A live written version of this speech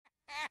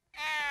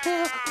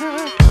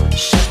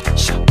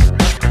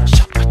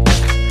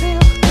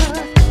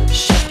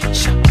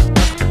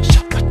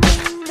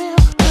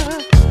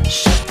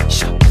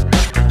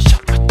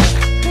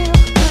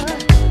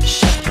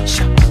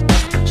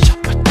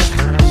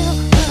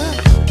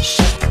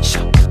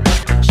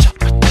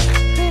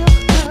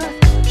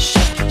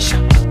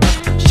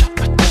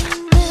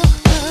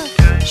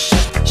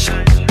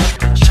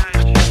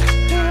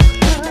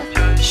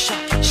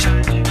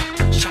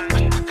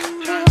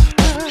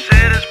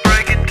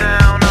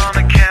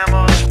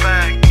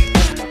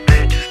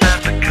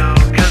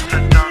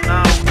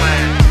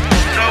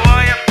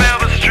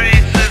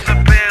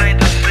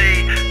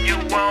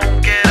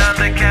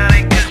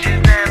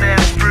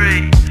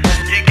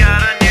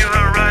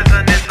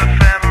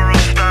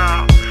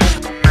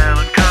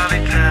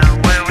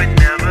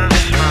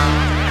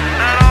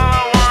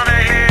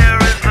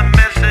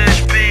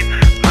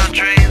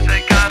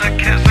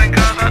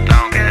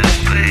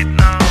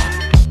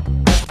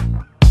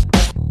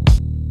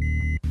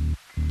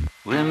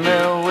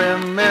Windmill,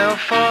 windmill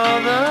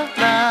for the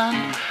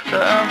land,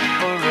 I'm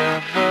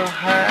forever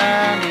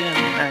hand in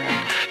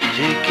hand.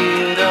 Take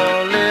it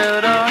all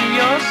out on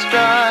your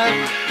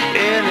stride,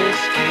 it is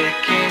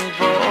taking,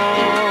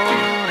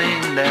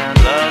 falling down.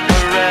 Love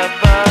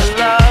forever,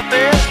 love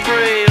is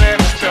free,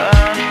 let's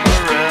turn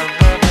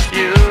forever,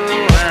 you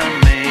and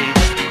me.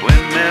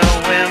 Windmill,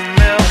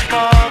 windmill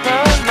for the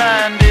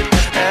land,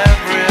 it's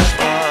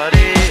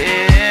everybody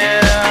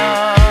in.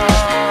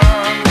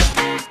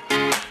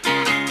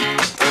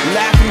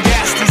 Laughing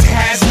gas, these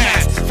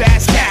hazmats,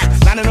 fast cat,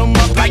 lining them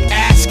up like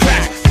ass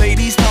crack. Play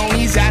these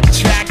ponies at the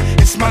track,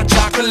 it's my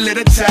chocolate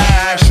attack.